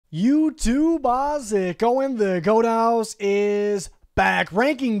YouTube Ozick going the Goat House is back,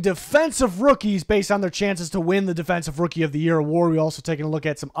 ranking defensive rookies based on their chances to win the Defensive Rookie of the Year award. We also taking a look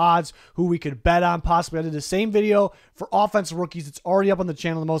at some odds, who we could bet on. Possibly I did the same video for offensive rookies. It's already up on the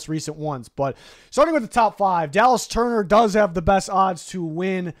channel, the most recent ones. But starting with the top five, Dallas Turner does have the best odds to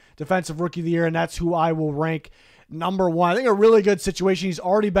win Defensive Rookie of the Year, and that's who I will rank number one. I think a really good situation. He's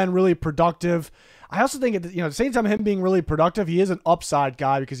already been really productive. I also think at the same time, him being really productive, he is an upside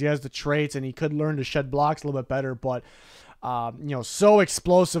guy because he has the traits and he could learn to shed blocks a little bit better. But so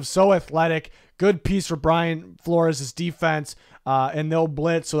explosive, so athletic, good piece for Brian Flores' defense, and they'll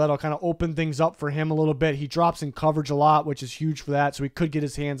blitz, so that'll kind of open things up for him a little bit. He drops in coverage a lot, which is huge for that, so he could get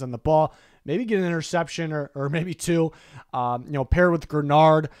his hands on the ball, maybe get an interception or maybe two. Paired with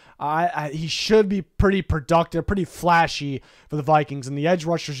Grenard, he should be pretty productive, pretty flashy for the Vikings, and the edge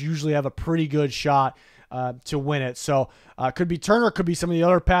rushers usually have a pretty good shot to win it. So could be Turner, could be some of the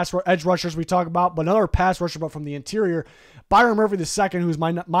other edge rushers we talk about, but another pass rusher, but from the interior, Byron Murphy II, who's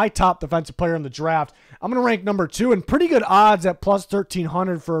my top defensive player in the draft. I'm going to rank number two, and pretty good odds at plus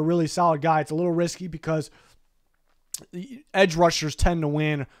 1,300 for a really solid guy. It's a little risky because edge rushers tend to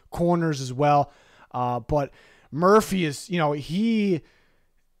win, corners as well. But Murphy is, he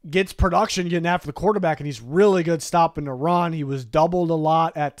gets production getting after the quarterback, and he's really good stopping the run. He was doubled a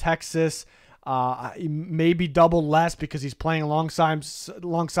lot at Texas. Maybe doubled less because he's playing alongside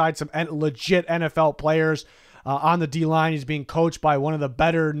some legit NFL players. On the D-line, he's being coached by one of the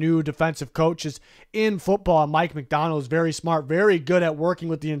better new defensive coaches in football. Mike Macdonald is very smart, very good at working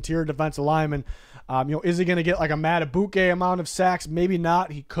with the interior defensive lineman. Is he going to get like a Matabuke amount of sacks? Maybe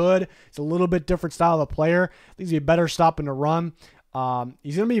not. He could. It's a little bit different style of player. I think he's going to be better stopping the run.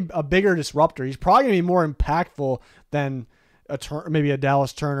 He's going to be a bigger disruptor. He's probably going to be more impactful than maybe a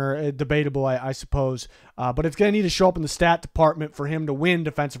Dallas Turner, debatable, I suppose. But it's going to need to show up in the stat department for him to win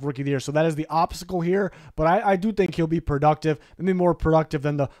Defensive Rookie of the Year. So that is the obstacle here. But I do think he'll be productive, maybe more productive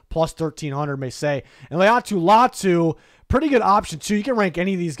than the plus 1,300 may say. And Latu, pretty good option too. You can rank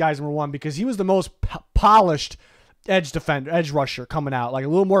any of these guys number one because he was the most polished edge rusher coming out. Like a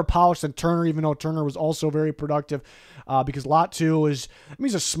little more polished than Turner, even though Turner was also very productive. Because Latu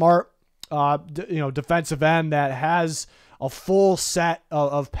he's a smart, defensive end that has a full set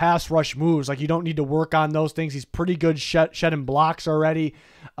of pass rush moves. Like you don't need to work on those things. He's pretty good shedding blocks already.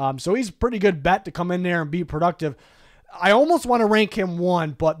 So he's a pretty good bet to come in there and be productive. I almost want to rank him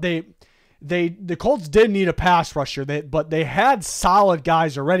one, but the Colts did need a pass rusher. But they had solid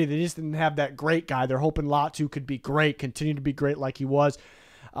guys already. They just didn't have that great guy. They're hoping Latu could be great, continue to be great like he was.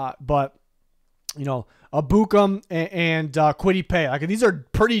 But Abukum and Kwity Paye. Like these are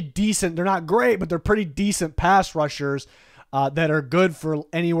pretty decent. They're not great, but they're pretty decent pass rushers that are good for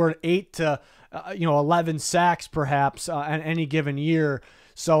anywhere 8 to 11 sacks perhaps in any given year.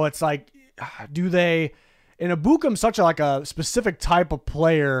 So it's like, do they? And Abukum's such a specific type of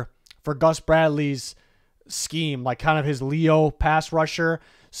player for Gus Bradley's scheme, like kind of his Leo pass rusher.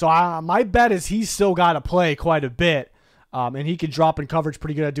 So my bet is he's still got to play quite a bit. And he could drop in coverage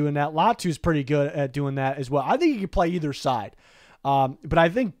pretty good at doing that. Latu's pretty good at doing that as well. I think he could play either side. But I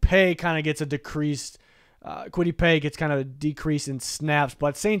think Paye kind of gets a decreased, Kwity Paye gets kind of a decrease in snaps. But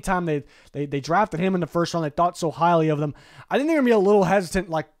at the same time, they drafted him in the first round. They thought so highly of them. I think they're going to be a little hesitant,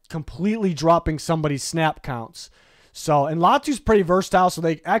 like completely dropping somebody's snap counts. So, and Latu's pretty versatile. So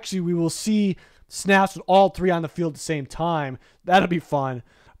we will see snaps with all three on the field at the same time. That'll be fun.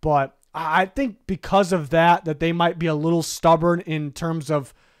 But I think because of that they might be a little stubborn in terms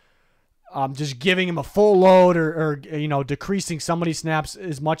of just giving him a full load or decreasing somebody's snaps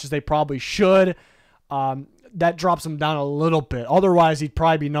as much as they probably should. That drops him down a little bit. Otherwise, he'd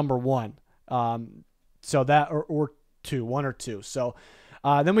probably be number one. So that or two, one or two. So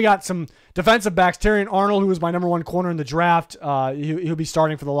then we got some defensive backs. Terrion Arnold, who was my number one corner in the draft. He'll be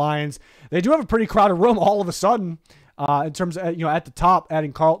starting for the Lions. They do have a pretty crowded room all of a sudden. In terms of, at the top,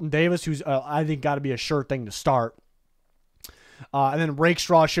 adding Carlton Davis, who's I think got to be a sure thing to start. And then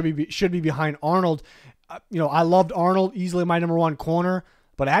Rakestraw should be behind Arnold. I loved Arnold, easily my number one corner.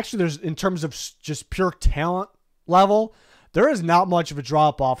 But actually, there's in terms of just pure talent level, there is not much of a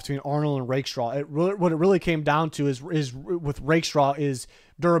drop off between Arnold and Rakestraw. What it really came down to is with Rakestraw is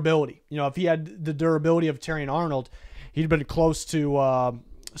durability. If he had the durability of Terrion Arnold, he'd been close to.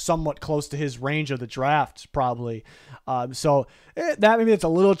 Somewhat close to his range of the draft, probably. So that maybe it's a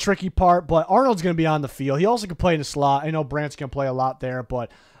little tricky part, but Arnold's going to be on the field. He also can play in the slot. I know Brant's going to play a lot there, but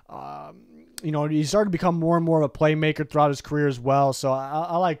he started to become more and more of a playmaker throughout his career as well. So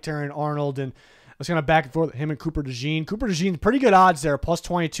I like Terrion Arnold, and I was kind of back and forth with him and Cooper DeJean. Cooper DeJean, pretty good odds there, plus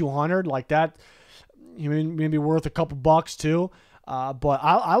 2,200, like that. He may be worth a couple bucks too. But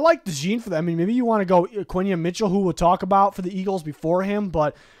I like DeJean for that. I mean, maybe you want to go Quinion Mitchell, who we'll talk about for the Eagles before him,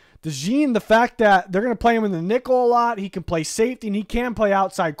 but DeJean, the fact that they're going to play him in the nickel a lot, he can play safety, and he can play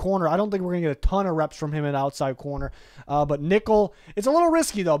outside corner. I don't think we're going to get a ton of reps from him at outside corner. But nickel, it's a little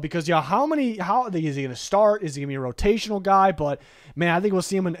risky, though, because how is he going to start? Is he going to be a rotational guy? But, man, I think we'll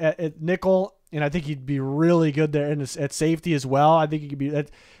see him at nickel, and I think he'd be really good there at safety as well. I think he could be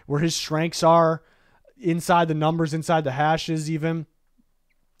where his strengths are, inside the numbers, inside the hashes even.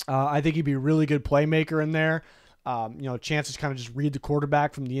 I think he'd be a really good playmaker in there. Chances kind of just read the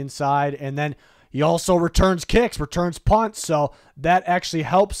quarterback from the inside. And then he also returns kicks, returns punts. So that actually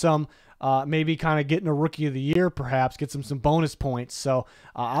helps him maybe kind of getting a rookie of the year, perhaps, gets him some bonus points. So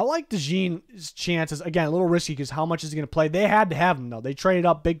I like DeJean's chances. Again, a little risky because how much is he going to play? They had to have him, though. They traded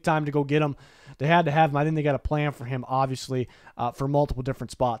up big time to go get him. They had to have him. I think they got a plan for him, obviously, for multiple different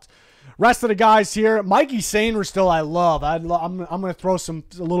spots. Rest of the guys here, Mikey Sainer still I love. I'm going to throw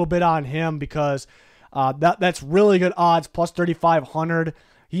a little bit on him because that's really good odds, plus 3,500.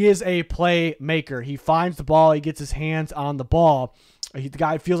 He is a playmaker. He finds the ball. He gets his hands on the ball. The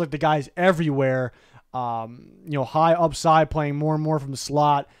guy feels like the guy's everywhere. High upside, playing more and more from the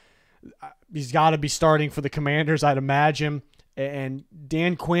slot. He's got to be starting for the Commanders, I'd imagine. And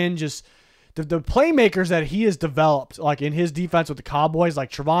Dan Quinn just the playmakers that he has developed, like in his defense with the Cowboys, like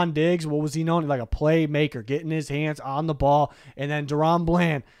Trevon Diggs, what was he known? Like a playmaker, getting his hands on the ball. And then Deron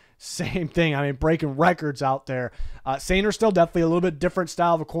Bland, same thing. I mean, breaking records out there. Sainer still definitely a little bit different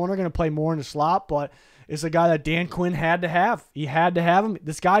style of a corner, going to play more in the slot, but it's a guy that Dan Quinn had to have. He had to have him.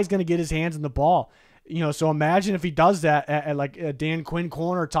 This guy's going to get his hands on the ball. So imagine if he does that at like a Dan Quinn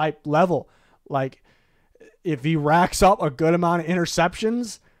corner type level. Like if he racks up a good amount of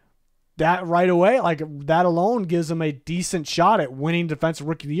interceptions, that right away, like that alone gives him a decent shot at winning Defensive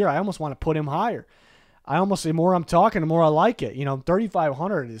Rookie of the Year. I almost want to put him higher. The more I'm talking, the more I like it.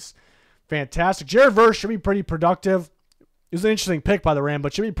 3,500 is fantastic. Jared Verse should be pretty productive. It was an interesting pick by the Rams,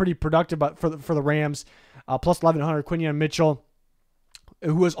 but should be pretty productive for the Rams. Plus 1,100. Quinion Mitchell,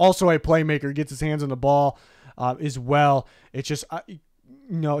 who is also a playmaker, gets his hands on the ball as well. It's just,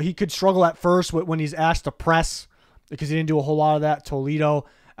 he could struggle at first when he's asked to press because he didn't do a whole lot of that. Toledo.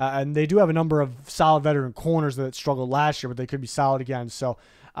 And they do have a number of solid veteran corners that struggled last year, but they could be solid again. So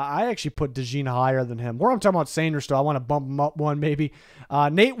I actually put DeJean higher than him. Where I'm talking about Sainer still, I want to bump him up one maybe.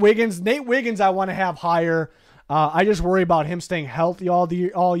 Nate Wiggins. I want to have higher. I just worry about him staying healthy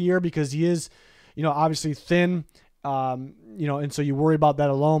all year because he is, obviously thin. And so you worry about that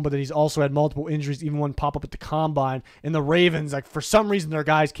alone. But then he's also had multiple injuries, even one pop up at the combine. And the Ravens, like for some reason, their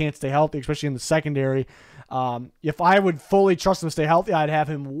guys can't stay healthy, especially in the secondary. If I would fully trust him to stay healthy, I'd have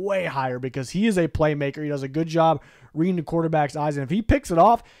him way higher because he is a playmaker. He does a good job reading the quarterback's eyes. And if he picks it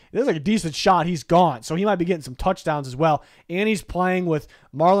off, there's like a decent shot. He's gone. So he might be getting some touchdowns as well. And he's playing with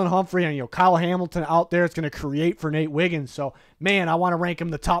Marlon Humphrey and, Kyle Hamilton out there. It's going to create for Nate Wiggins. So, man, I want to rank him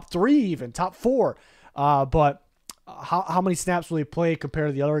the top 3 even, top 4. But how many snaps will he play compared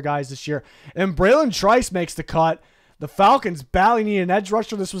to the other guys this year? And Braylon Trice makes the cut. The Falcons badly need an edge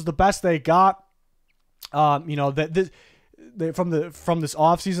rusher. This was the best they got. From this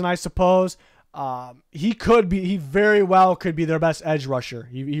offseason, I suppose. He very well could be their best edge rusher.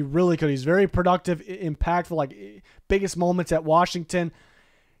 He really could. He's very productive, impactful, like biggest moments at Washington.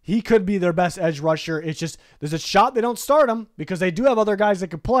 He could be their best edge rusher. It's just there's a shot they don't start him because they do have other guys that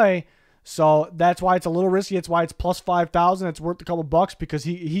could play. So that's why it's a little risky. It's why it's plus 5,000. It's worth a couple bucks because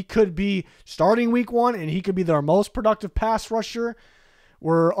he could be starting week 1 and he could be their most productive pass rusher.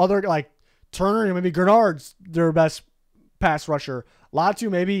 Where other like Turner and maybe Grenard's their best pass rusher. Latu,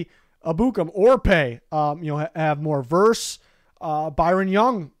 maybe Abukum or Pay, have more verse. Byron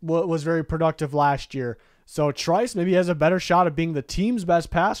Young was very productive last year. So Trice maybe has a better shot of being the team's best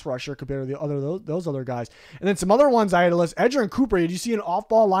pass rusher compared to those other guys. And then some other ones I had to list. Edgerrin Cooper, did you see an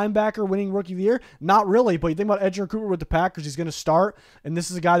off-ball linebacker winning Rookie of the Year? Not really, but you think about Edgerrin Cooper with the Packers, he's going to start. And this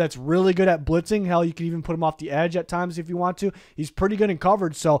is a guy that's really good at blitzing. Hell, you can even put him off the edge at times if you want to. He's pretty good in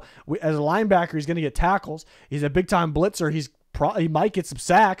coverage. So as a linebacker, he's going to get tackles. He's a big-time blitzer. He might get some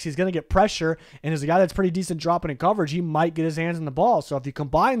sacks. He's going to get pressure. And as a guy that's pretty decent dropping in coverage, he might get his hands on the ball. So if you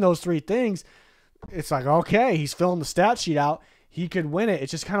combine those 3 things, it's like, okay, he's filling the stat sheet out. He could win it. It's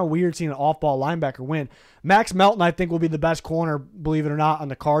just kind of weird seeing an off-ball linebacker win. Max Melton, I think, will be the best corner, believe it or not, on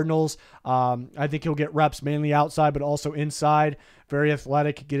the Cardinals. I think he'll get reps mainly outside, but also inside. Very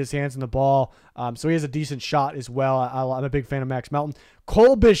athletic, get his hands on the ball. So he has a decent shot as well. I'm a big fan of Max Melton.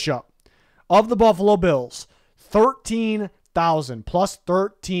 Cole Bishop of the Buffalo Bills, 13,000 plus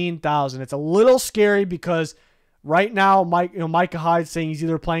 13,000. It's a little scary because right now, Micah Hyde's saying he's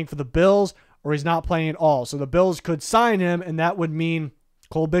either playing for the Bills or he's not playing at all. So the Bills could sign him, and that would mean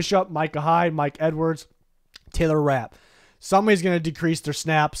Cole Bishop, Micah Hyde, Mike Edwards, Taylor Rapp. Somebody's going to decrease their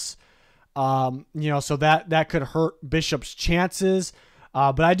snaps, so that could hurt Bishop's chances.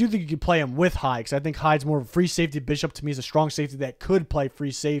 But I do think you could play him with Hyde, because I think Hyde's more of a free safety. Bishop, to me, is a strong safety that could play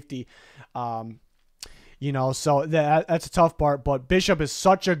free safety. So that's a tough part. But Bishop is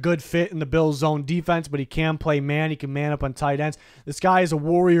such a good fit in the Bills' zone defense, but he can play man. He can man up on tight ends. This guy is a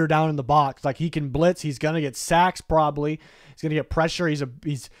warrior down in the box. Like, he can blitz. He's going to get sacks probably. He's going to get pressure.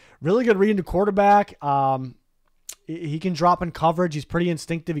 He's really good reading the quarterback. He can drop in coverage. He's pretty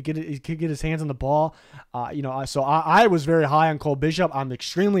instinctive. He could get his hands on the ball. So I was very high on Cole Bishop. I'm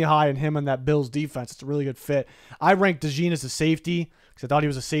extremely high on him and that Bills defense. It's a really good fit. I ranked DeJean as a safety because I thought he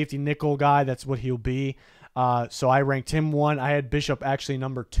was a safety nickel guy. That's what he'll be. So I ranked him 1. I had Bishop actually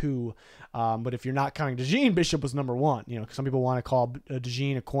number 2. But if you're not counting DeJean, Bishop was number 1. Because some people want to call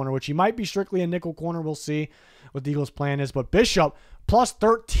DeJean a corner, which he might be strictly a nickel corner. We'll see what the Eagles' plan is. But Bishop plus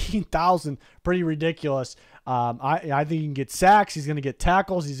 13,000, pretty ridiculous. I think he can get sacks. He's going to get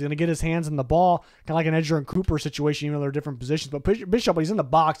tackles. He's going to get his hands on the ball, kind of like an Edger and Cooper situation, even though they're different positions. But Bishop, when he's in the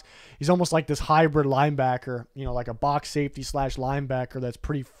box, he's almost like this hybrid linebacker, like a box safety / linebacker that's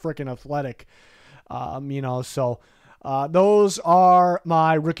pretty freaking athletic. Those are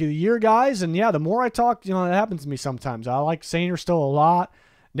my Rookie of the Year guys. And yeah, the more I talk, it happens to me sometimes. I like Sainer still a lot.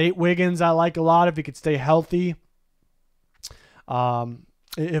 Nate Wiggins, I like a lot if he could stay healthy.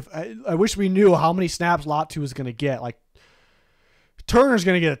 If I wish we knew how many snaps Latu is going to get. Like, Turner's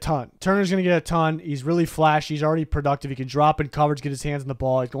going to get a ton. He's really flashy. He's already productive. He can drop in coverage, get his hands on the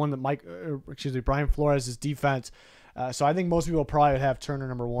ball. He's going to Brian Flores' defense. So I think most people probably would have Turner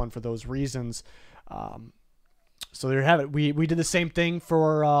number 1 for those reasons. So there you have it. We did the same thing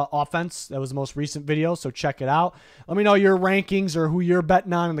for offense. That was the most recent video, so check it out. Let me know your rankings or who you're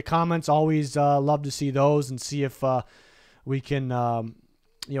betting on in the comments. Always love to see those and see if we can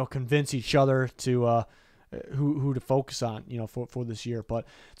convince each other to who to focus on for this year. But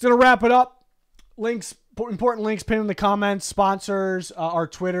it's gonna wrap it up. Links, important links pinned in the comments. Sponsors, our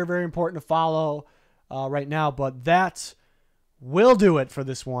Twitter, very important to follow right now. But that will do it for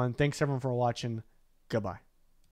this one. Thanks everyone for watching. Goodbye.